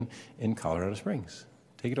in Colorado Springs.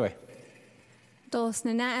 Take it away. Hello,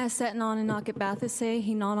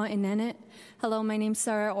 my name's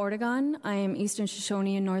Sarah Ortegon. I am Eastern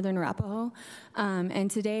Shoshone and Northern Arapaho.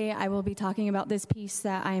 And today I will be talking about this piece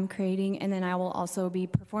that I am creating, and then I will also be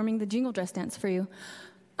performing the jingle dress dance for you.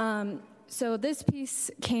 So this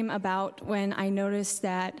piece came about when I noticed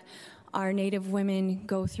that our Native women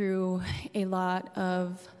go through a lot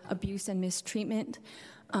of abuse and mistreatment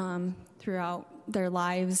throughout their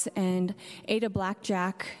lives, and Ada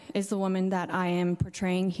Blackjack is the woman that I am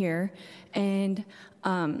portraying here. And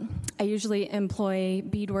I usually employ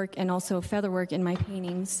beadwork and also featherwork in my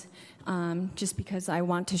paintings, just because I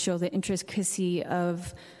want to show the intricacy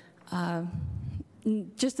of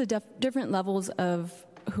just the different levels of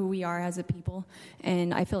who we are as a people.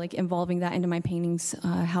 And I feel like involving that into my paintings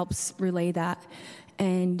helps relay that.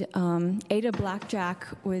 And Ada Blackjack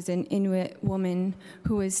was an Inuit woman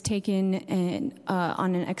who was taken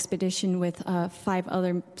on an expedition with 5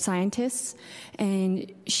 other scientists.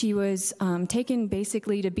 And she was taken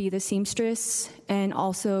basically to be the seamstress and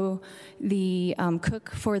also the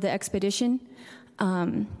cook for the expedition.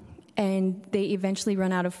 And they eventually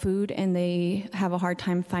run out of food, and they have a hard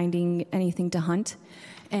time finding anything to hunt.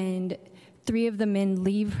 And 3 of the men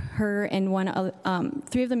leave her, and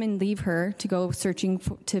 3 of the men leave her to go searching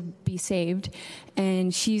to be saved,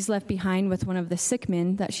 and she's left behind with one of the sick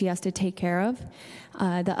men that she has to take care of.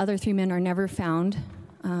 The other 3 men are never found.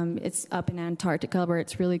 It's up in Antarctica where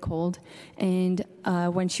it's really cold. And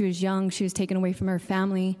when she was young, she was taken away from her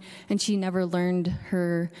family, and she never learned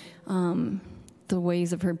her the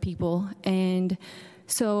ways of her people. And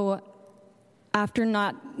so after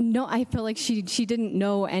I feel like she didn't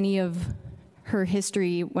know any of her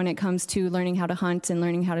history when it comes to learning how to hunt and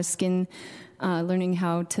learning how to skin, learning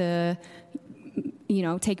how to,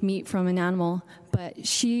 take meat from an animal. But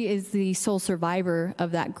she is the sole survivor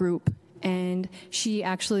of that group, and she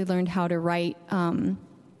actually learned how to write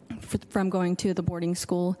from going to the boarding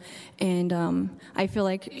school. And I feel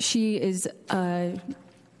like she is a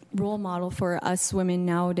role model for us women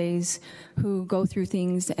nowadays who go through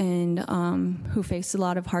things and who face a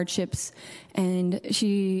lot of hardships. And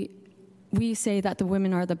we say that the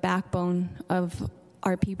women are the backbone of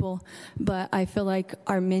our people, but I feel like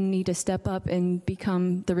our men need to step up and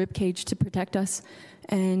become the ribcage to protect us.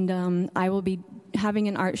 And I will be having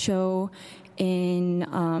an art show in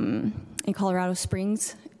Colorado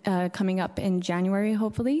Springs coming up in January,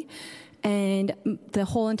 hopefully. And the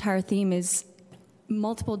whole entire theme is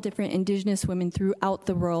multiple different Indigenous women throughout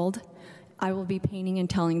the world. I will be painting and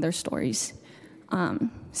telling their stories.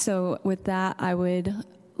 So with that, I would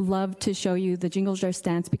love to show you the jingle dress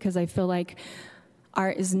dance, because I feel like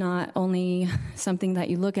art is not only something that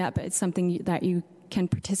you look at, but it's something that you can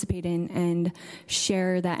participate in and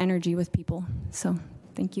share that energy with people. So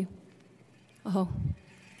thank you. Oh.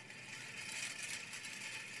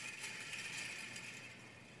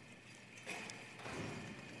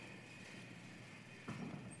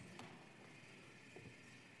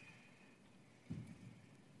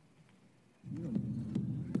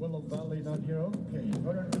 Willow Valley not here. Okay.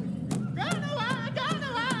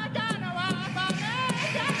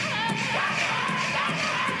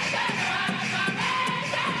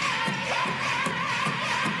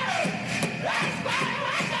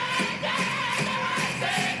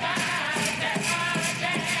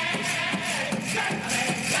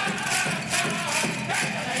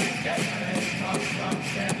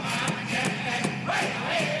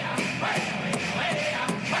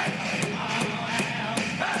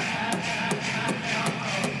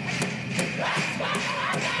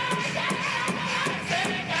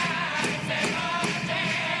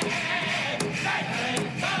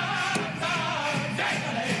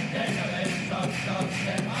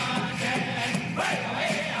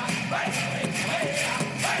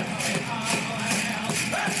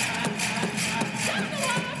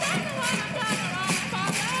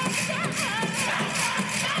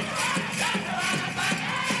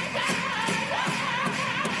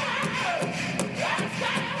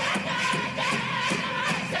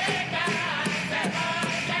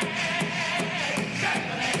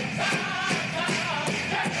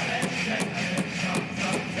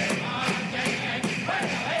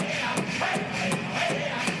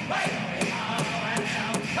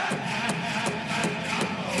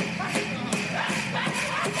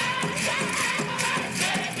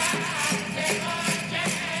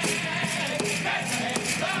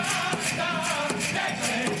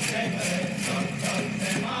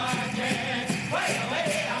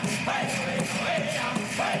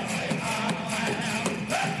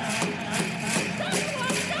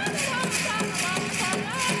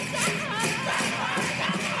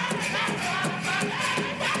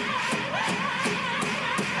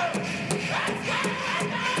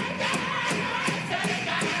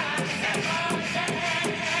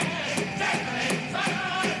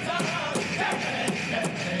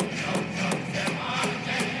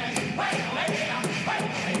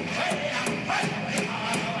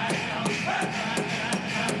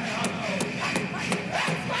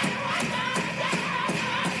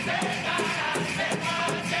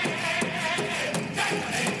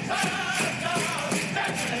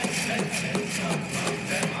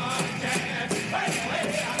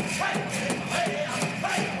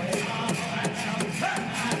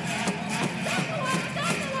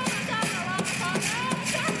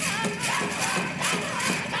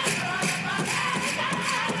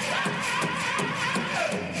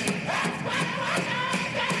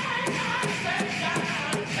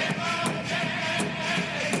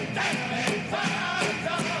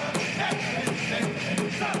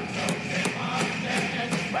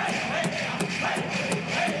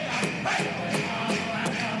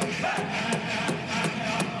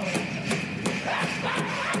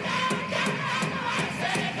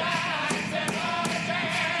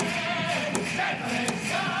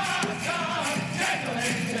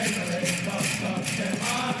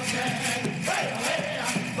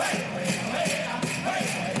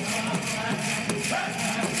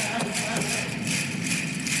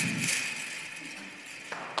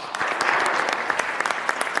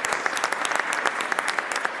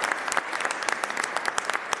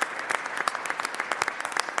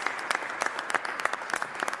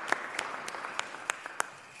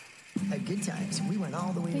 good times. We went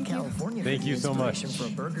all the way Thank to you. California Thank for the you so much.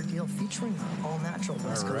 inspiration for a burger deal featuring our all-natural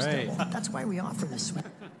West All Coast right. double. That's why we offer this sweet.